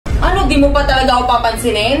Di mo pa talaga ako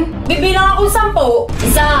papansinin? Bibilang ako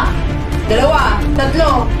 10. 1, 2,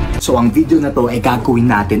 3. So ang video na to ay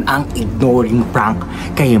gagawin natin ang ignoring prank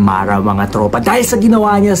kay Mara mga tropa. Dahil sa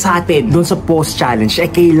ginawa niya sa atin doon sa post challenge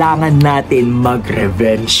ay kailangan natin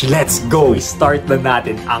mag-revenge. Let's go! Start na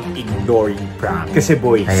natin ang ignoring prank. Kasi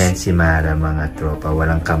boy, ayan si Mara mga tropa,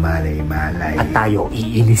 walang kamalay-malay. At tayo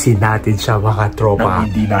iinisin natin siya mga tropa.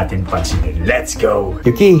 Hindi natin pansinin. Let's go!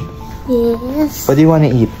 Yuki, Yes. what do you want to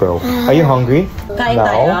eat, bro? Are you hungry? Kain No?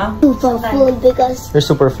 tayo. Super full because You're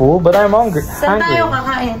super full, but I'm hungry. Saan tayo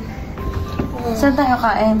kakain? Saan tayo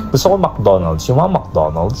kain? Gusto ko McDonald's. You want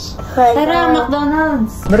McDonald's? right Tara, now,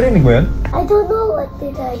 McDonald's. Narinig mo yun? I don't know what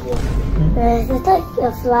did I do. There's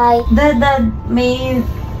a fly. Dad, may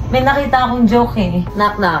nakita akong joke eh.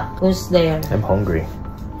 Knock knock. Who's there? I'm hungry.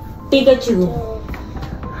 Pikachu.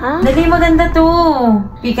 Huh? Dali, maganda to.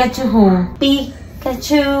 Pikachu who?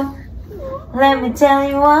 Pikachu. Let me tell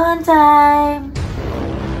you one time.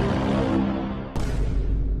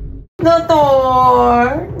 No,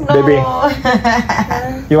 Thor. No. Baby.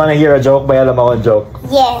 You wanna hear a joke? May alam ako ang joke.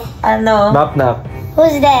 Yeah. Ano? Knock knock.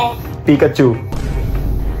 Who's there? Pikachu.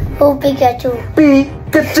 Who Pikachu?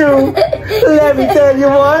 Pikachu! Let me tell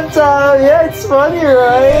you one time. Yeah, it's funny,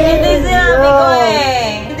 right? Hindi sinabi ko eh.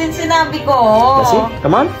 Hindi sinabi ko. Let's see.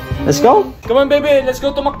 Come on. Let's go. Come on baby, let's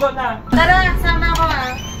go to McDonald's. Tara, sama ko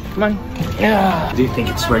ah. Come on. Yeah. Do you think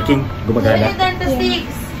it's working? Gumagana. Dentist.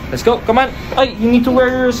 Let's go. Come on. Ay, you need to wear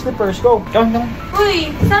your slippers. Go. Come on. Uy,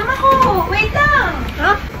 sama ko. Wait lang.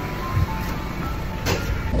 Ha?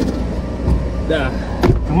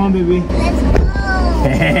 Come on, baby. Let's go.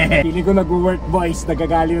 Feeling ko nag-work, boys.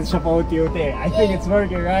 Nagagalit siya pa unti-unti. I think it's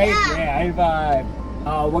working, right? Yeah, high five.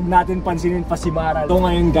 Wag natin pansinin pa si Mara. Ito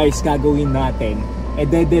ngayon, guys, gagawin natin.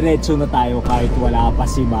 Dediretso na tayo kahit wala pa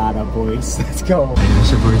si Mara, boys. Let's go. Ayun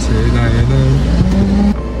siya, boys.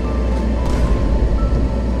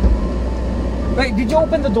 Wait, did you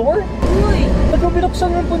open the door? Uy, Ba't mo binuksan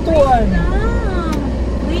yung pintuan?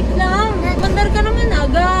 wait lang. Mandar ka naman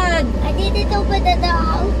agad. I didn't open the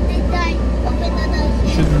house. Did I open the door?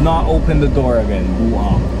 Should not open the door again.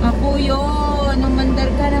 Buha. Ako yun. Nung mandar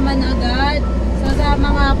ka naman agad. Sasama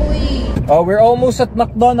nga ako eh. Oh, we're almost at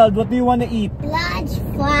McDonald's. What do you want to eat? Large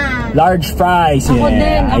fry. Large fries. Ako din.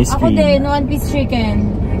 Yeah, ice Ako cream. din. 1-piece chicken.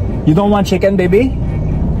 You don't want chicken, baby?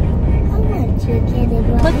 I want chicken and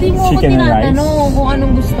rice. Ba't di mo ako Chicken and tinatanong kung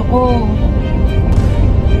anong gusto ko?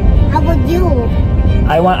 How about you?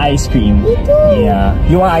 I want ice cream. Me too. Yeah.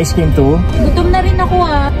 You want ice cream too? Gutom na rin ako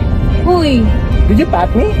ah. Huy, Did you pat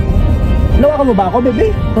me? Nawakan mo ba ako, baby?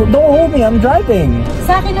 Don't hold me. I'm driving.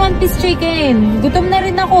 sa akin 1-piece chicken. Gutom na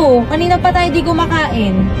rin ako. Kanina pa tayo di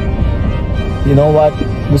kumakain. You know what?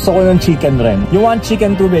 Gusto ko ng chicken rin. You want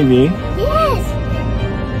chicken too, baby? Yes.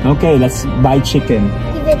 Okay, let's buy chicken.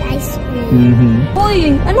 Even ice cream.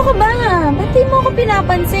 Huy, ano ka ba? Ba't di mo ako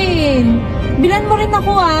pinapansin? Bilan mo rin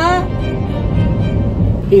ako ah.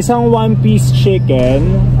 Isang 1-piece chicken.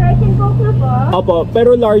 Fries and Coke na po. Opo,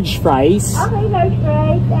 pero large fries. Okay, large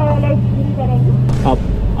fries. Large cheese ka rin.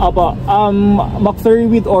 Opo, McFlurry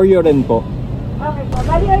with Oreo rin po. Okay po.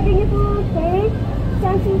 Bali order niyo po, sir.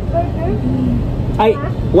 Chances burger. Ay,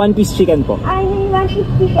 1-piece chicken po. I need 1-piece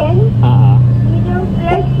chicken. Medium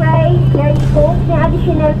large fries, large Coke. May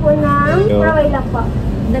additional po ng okay lang po.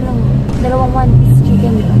 Dalawang 1-piece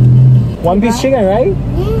chicken. 1-piece chicken, right?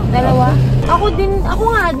 Dalawa? Ako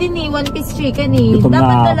nga din eh, 1-piece chicken eh. Gutom na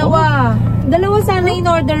Dapat ako. dalawa. Dalawa sana in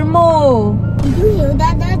order mo. Did you hear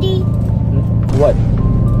that, Daddy? What?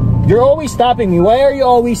 You're always stopping me. Why are you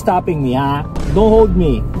always stopping me, ha? Don't hold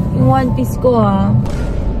me. Yung 1-piece ko ha.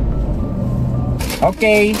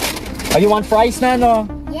 Okay. You want fries na, no?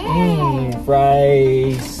 Yeah.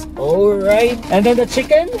 Fries. Alright. And then the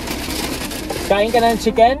chicken? Kain ka na ng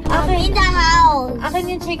chicken? In the house. Akin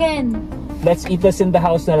yung chicken. Let's eat this in the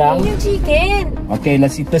house na lang. Akin yung chicken. Okay,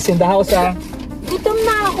 let's eat this in the house, ha? Gutom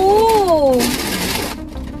na ako.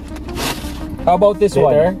 How about this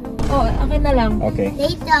one? Oh, akin na lang. Okay.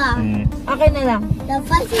 Later. Akin na lang. The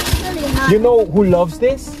fries is really hot. You know who loves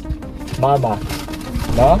this? Mama.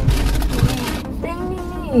 No?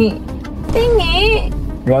 Tingi. Tingi.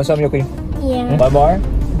 You want some, Yuki? Yeah. One more?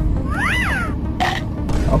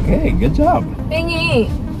 Okay, good job. Tingi.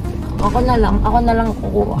 Ako na lang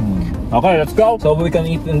kukuha. Okay, let's go. So we can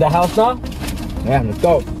eat in the house now? Yeah, let's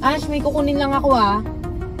go. Ash, may kukunin lang ako ah.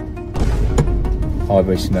 Okay,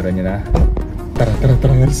 boys, meron niya na. Tara,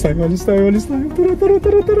 alis tayo. Tara.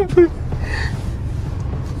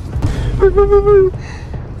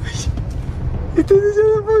 Ito na siya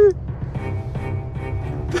na.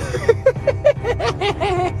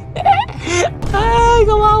 Ay,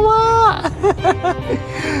 kawawa!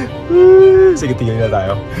 Sige, tigil na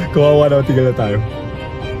tayo. Kawawa na, tigil na tayo.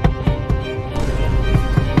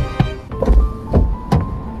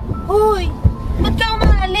 Hoy! Ba't ka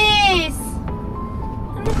umalis?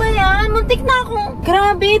 Ano ba yan? Muntik na ako.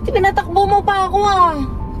 Grabe, pinatakbo mo pa ako ah.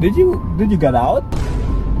 Did you get out?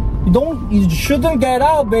 You shouldn't get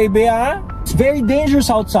out, baby, ha? It's very dangerous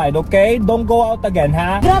outside, okay? Don't go out again,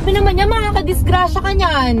 ha? Grabe naman yan, makakadisgrasya ka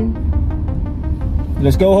niyan.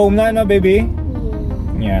 Let's go home na, no, baby?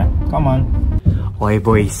 Yeah, come on. Okay,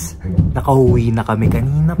 boys. Nakauwi na kami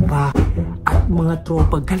kanina pa. At mga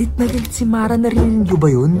tropa, galit na galit si Mara. Narinig nyo ba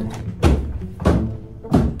yun?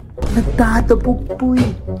 Nagdadabog po eh.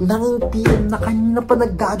 Nangintiyan na kanina pa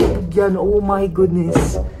nagdadabog yan. Oh my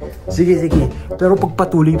goodness. Sige, sige. Pero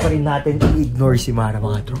pagpatuloy pa rin natin i-ignore si Mara,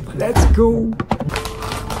 mga tropa. Let's go!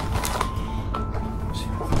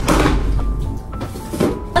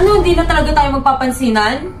 Ano, hindi na talaga tayo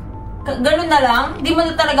magpapansinan? Ganun na lang? Hindi mo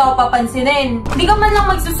na talaga ako papansinin. Hindi ka man lang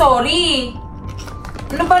magsusorry.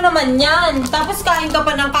 Ano ba naman yan? Tapos kain ka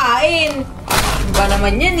pa ng kain. Ano ba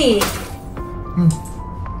naman yan eh?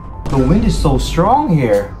 The wind is so strong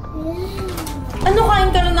here. Ano, kain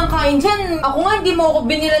ka lang ng kain dyan? Ako nga, hindi mo ako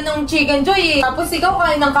binilan ng chicken joy eh. Tapos ikaw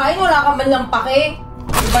kain ng kain, wala ka man lang pake.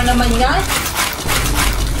 Ano ba naman yan?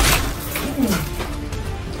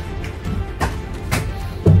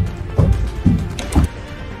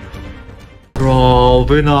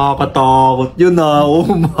 Grabe, nakakatakot yun ah. Oh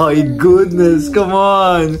my goodness, come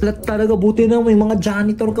on. Lahat talaga, buti na may mga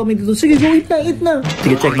janitor kami dito. Sige, go, eat na.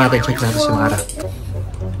 Sige, check natin si Mara.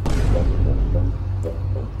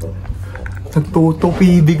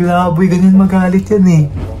 Nagtutupi, bigla boy, ganyan magalit yan eh.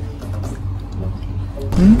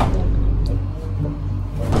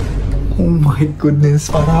 Oh my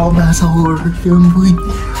goodness, para ako nasa horror film, boy.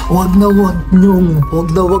 Wag na wag nyo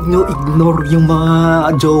ignore yung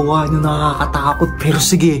mga jowa nyo nakakatakot. Pero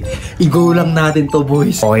sige, i-go lang natin to,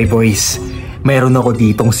 boys. Okay, boys. Meron ako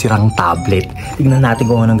ditong sirang tablet. Tignan natin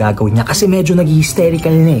kung anong gagawin niya kasi medyo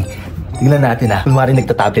nag-hysterical na eh. Tignan natin ah. Kunwari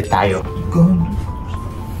nagta-tablet tayo.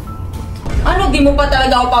 Ano, di mo pa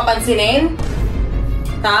talaga ako papansinin?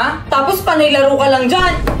 Ha? Tapos panilaro ka lang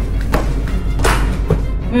dyan.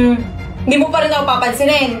 Di mo pa rin ako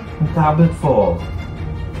papansinin. Tablet fall.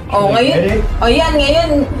 Oh, ngayon. O yan,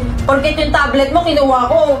 ngayon. Porket yung tablet mo,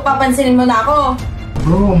 kinuha ko. Papansinin mo na ako.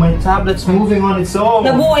 Bro, my tablet's moving on its own.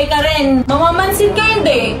 Nabuhay ka rin. Mamamansin ka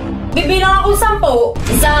hindi. Bibilang ako 10. 1,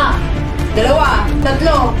 2, 3.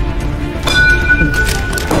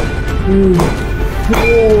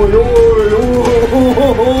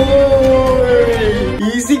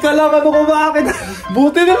 Easy ka lang, ano ko bakit?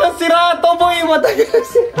 Buti na lang si Rato, boy. Matagal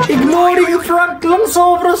ignoring prank lang.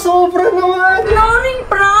 Sobra-sobra naman. Ignoring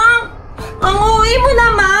prank! Ang uwi mo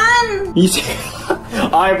naman! Easy.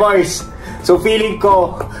 Okay, boys. So feeling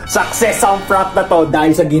ko, success ang prank na to dahil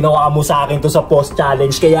sa ginawa mo sa akin to sa post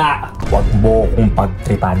challenge. Kaya, wag mo kong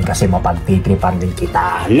pagtripan kasi mapagtitripan din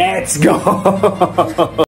kita. Let's go!